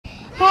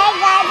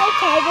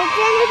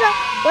Jennifer.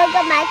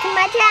 Welcome back to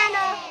my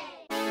channel.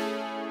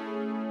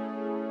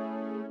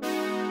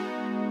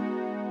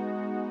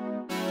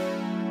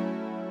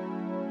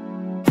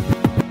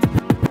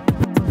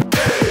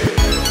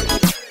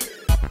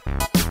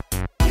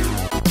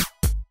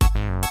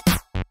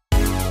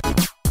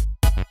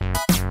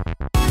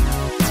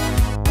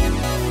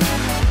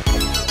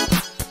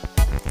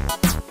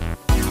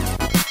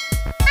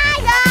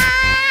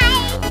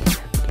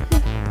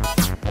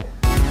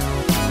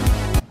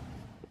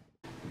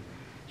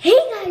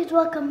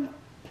 Welcome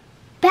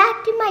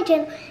back to my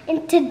channel,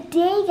 and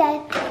today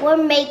guys we're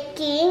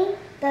making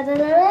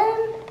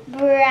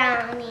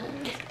brownies.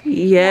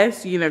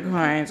 Yes,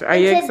 unicorns. Are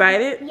you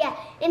excited? Yeah,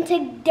 and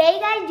today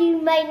guys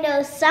you might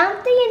know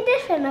something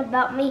different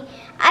about me.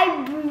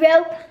 I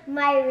broke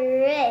my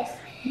wrist.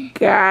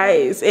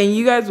 Guys, and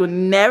you guys will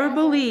never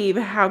believe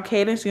how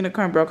Kaidence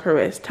Unicorn broke her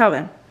wrist. Tell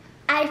them.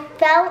 I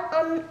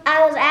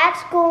was at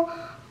school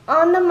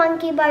on the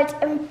monkey bars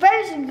in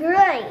first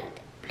grade.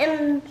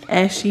 And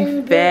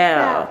she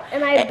fell.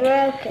 And I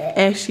broke it.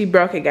 And she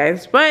broke it,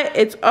 guys. But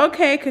it's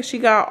okay because she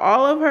got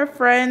all of her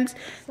friends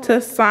to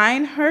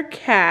sign her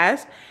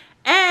cast.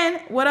 And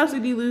what else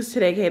did you lose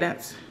today,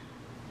 Kaidence?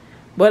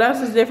 What else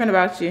is different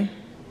about you?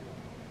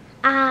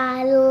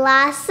 I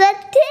lost a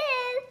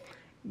tooth.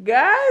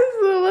 Guys,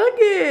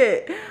 look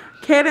at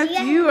Kaidence,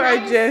 you are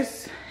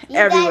just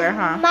everywhere,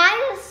 huh?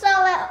 Mine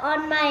saw it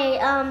on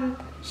my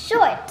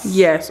shorts.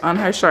 Yes, on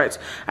her shorts.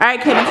 All right,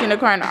 Kaidence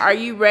Unicorn, are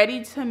you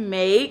ready to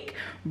make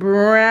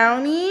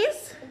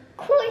brownies?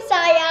 Of course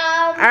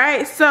I am. All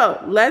right,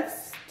 so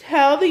let's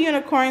tell the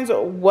unicorns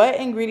what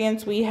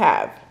ingredients we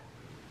have.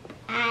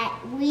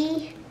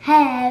 We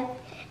have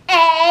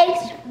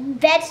eggs,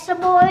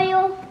 vegetable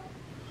oil,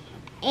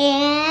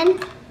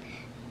 and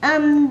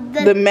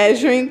the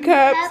measuring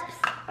cups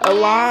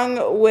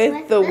along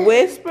with the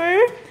whisper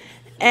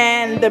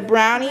and the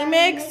brownie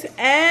mix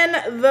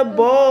and the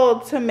bowl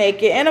to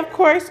make it, and of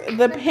course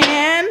the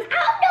pan. I don't know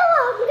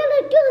how I'm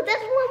gonna do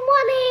this with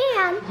one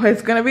hand. Well,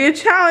 it's gonna be a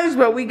challenge,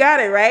 but we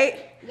got it, right?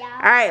 Yeah.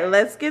 All right,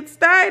 let's get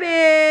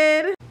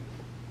started.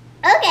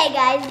 Okay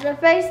guys, the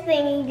first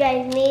thing you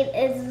guys need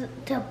is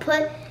to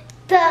put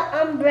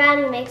the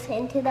brownie mix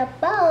into the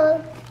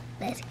bowl.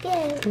 Let's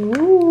go.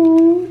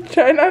 Ooh,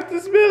 try not to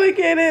spill it,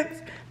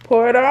 Kaidence.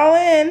 Pour it all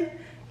in.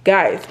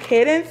 Guys,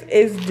 Kaidence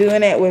is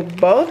doing it with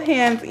both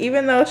hands,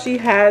 even though she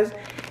has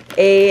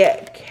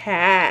a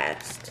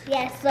cast.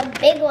 Yes, a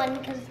big one,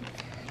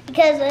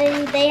 because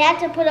they have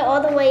to put it all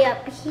the way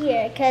up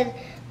here, because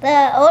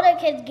the older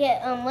kids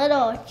get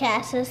little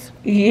casts.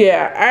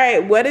 Yeah. All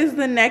right. What is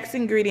the next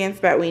ingredients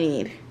that we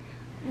need?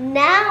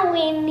 Now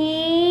we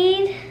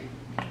need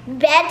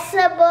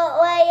vegetable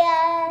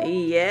oil.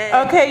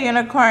 Yeah. Okay,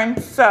 unicorn.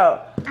 So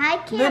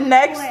the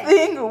next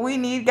thing we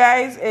need,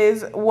 guys,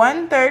 is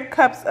 1/3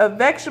 cups of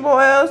vegetable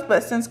oils.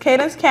 But since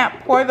Kaidence can't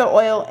pour the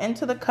oil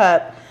into the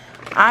cup,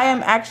 I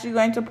am actually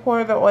going to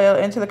pour the oil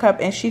into the cup,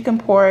 and she can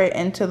pour it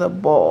into the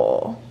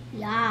bowl.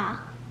 Yeah.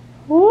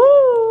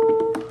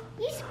 Woo!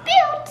 You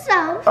spilled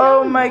some.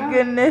 Oh my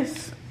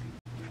goodness.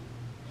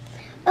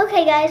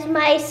 Okay, guys,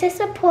 my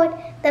sister poured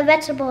the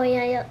vegetable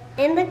oil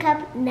in the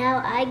cup.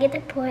 Now I get to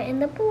pour it in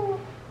the bowl.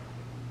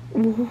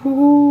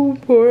 Ooh,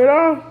 pour it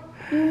off.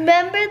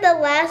 Remember the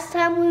last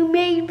time we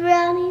made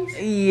brownies?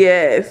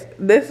 Yes.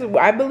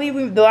 I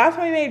believe the last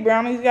time we made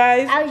brownies,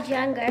 guys. I was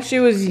younger. She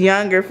was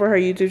younger for her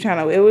YouTube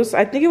channel.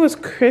 I think it was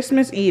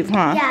Christmas Eve,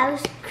 huh? Yeah, it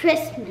was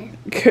Christmas.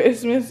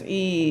 Christmas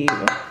Eve.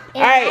 And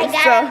all right, I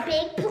got a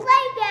big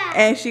playground.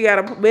 And she got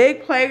a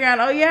big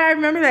playground. Oh yeah, I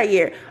remember that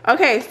year.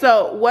 Okay,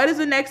 so what is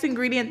the next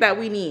ingredient that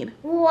we need?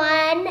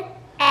 1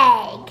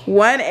 egg.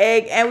 1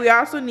 egg, and we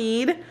also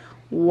need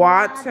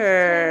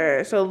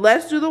water. So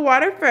let's do the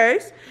water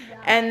first.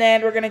 And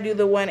then we're gonna do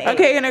the 1 egg.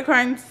 Okay,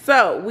 unicorn.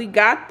 So we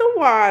got the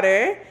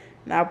water.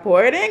 Now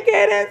pour it in,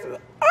 Kaidence.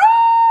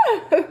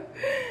 Ah!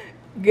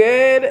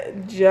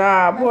 Good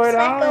job. Pour it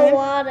all in. Looks like a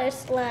water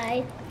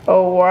slide.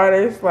 A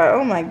water slide.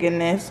 Oh my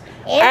goodness.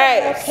 All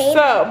right.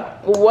 So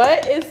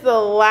what is the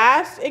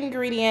last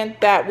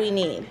ingredient that we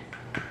need?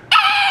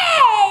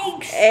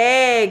 Eggs.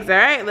 Eggs. All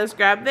right. Let's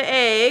grab the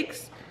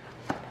eggs,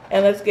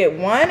 and let's get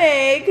 1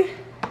 egg.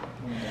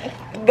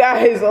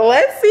 Guys,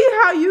 let's see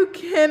how you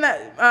can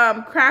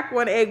crack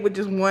 1 egg with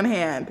just 1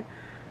 hand.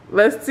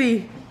 Let's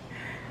see.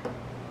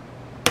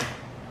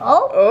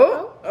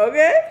 Oh,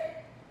 okay.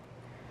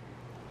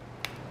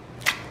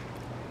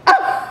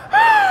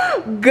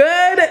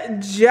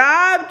 Good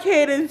job,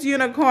 Kaidence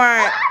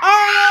Unicorn.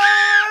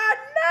 Oh,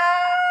 no.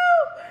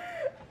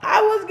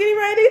 I was getting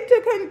ready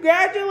to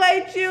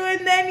congratulate you,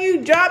 and then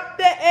you dropped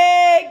the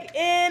egg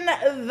in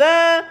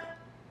the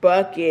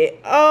bucket.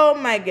 Oh,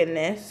 my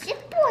goodness.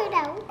 Just pour it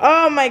out.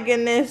 Oh my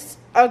goodness.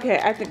 Okay,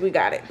 I think we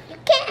got it. You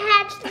can't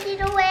hatch the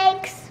little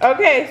eggs.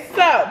 Okay,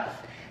 so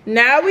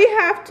now we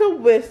have to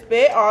whisk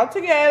it all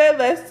together.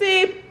 Let's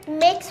see.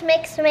 Mix,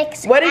 mix,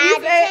 mix. What did you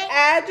say?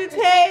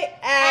 Agitate,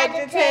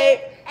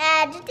 agitate.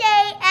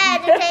 Agitate,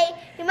 agitate.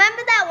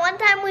 Remember that one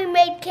time we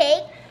made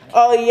cake?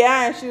 Oh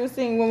yeah, and she was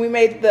saying when we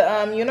made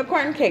the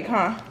unicorn cake,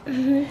 huh?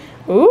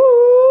 Mm-hmm.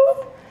 Ooh.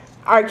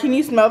 Alright, can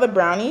you smell the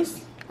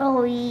brownies?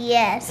 Oh,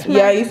 yes.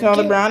 Yeah, you smell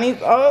the brownies?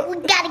 Oh. We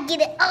gotta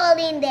get it all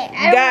in there.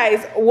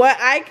 Guys, what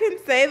I can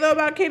say though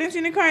about Kaidence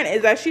Unicorn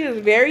is that she is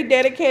very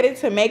dedicated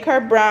to make her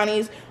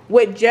brownies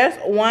with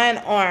just one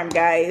arm,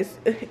 guys.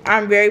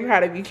 I'm very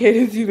proud of you,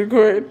 Kaidence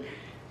Unicorn.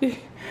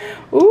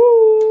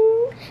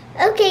 Ooh.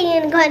 Okay,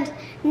 unicorns.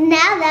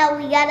 Now that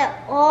we got it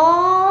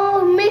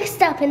all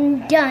mixed up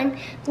and done,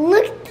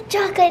 look at the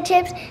chocolate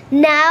chips.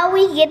 Now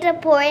we get to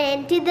pour it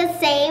into the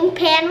same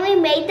pan we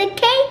made the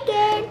cake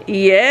in.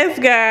 Yes,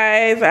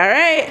 guys. All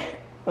right.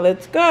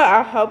 Let's go.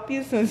 I'll help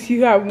you since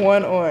you have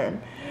one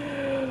arm.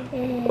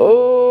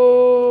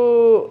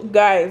 Oh,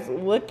 guys,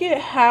 look at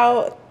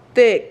how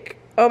thick.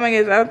 Oh my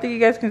goodness, I don't think you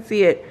guys can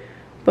see it.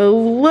 But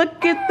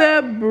look at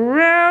the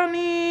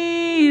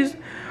brownies.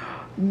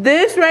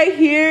 This right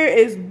here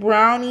is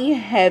brownie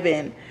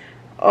heaven.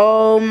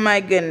 Oh my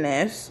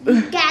goodness.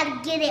 We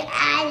gotta get it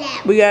all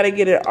out. We gotta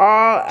get it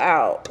all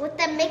out. With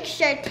the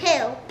mixture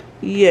too.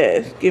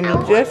 Yes, give me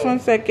just 1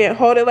 second.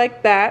 Hold it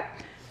like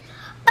that.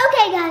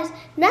 Okay guys,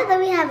 now that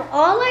we have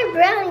all our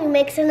brownie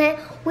mix in it,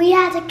 we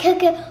have to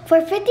cook it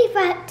for 50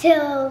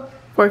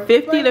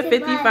 to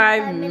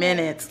 55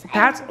 minutes.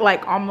 That's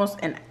like almost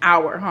an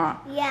hour, huh?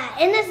 Yeah,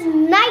 and it's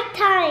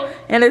nighttime.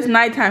 And it's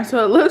nighttime,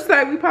 so it looks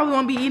like we probably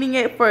won't be eating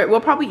it we'll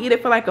probably eat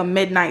it for like a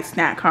midnight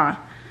snack, huh?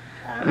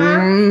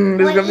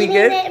 This is gonna be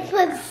good. We're eating it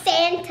for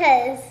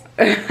Santa's.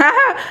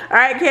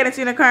 Alright, Kaidence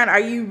Unicorn, are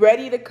you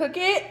ready to cook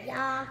it?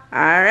 Yeah.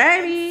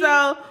 Alrighty.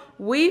 So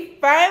we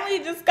finally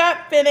just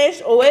got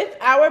finished with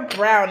our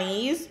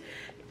brownies.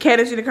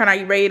 Kaidence Unicorn, are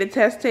you ready to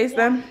taste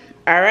them?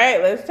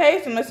 Alright, let's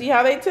taste them. Let's see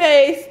how they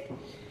taste.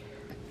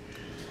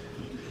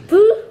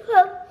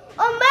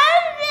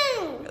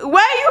 Amazing!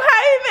 Wait, you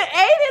haven't even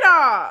ate it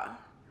all.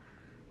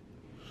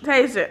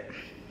 Taste it.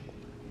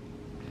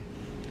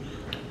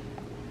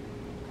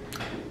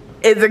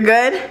 Is it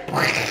good?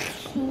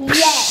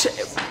 Yes.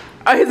 Is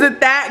it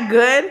that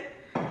good?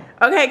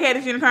 Okay,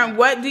 Kaidence Unicorn,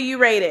 what do you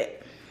rate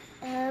it?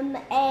 A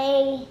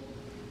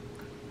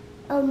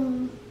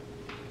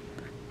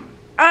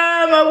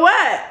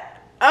what?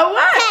 A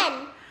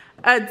what?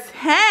 10. A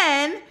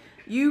 10?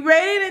 You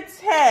rated a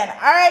 10.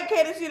 Alright,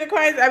 Kaidence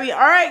Unicorns.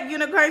 Alright,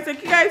 Unicorns.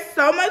 Thank you guys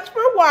so much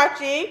for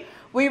watching.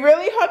 We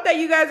really hope that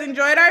you guys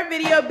enjoyed our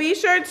video. Be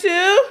sure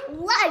to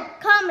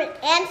like, comment,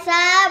 and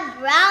some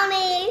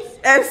brownies.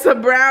 And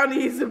some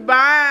brownies.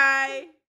 Bye.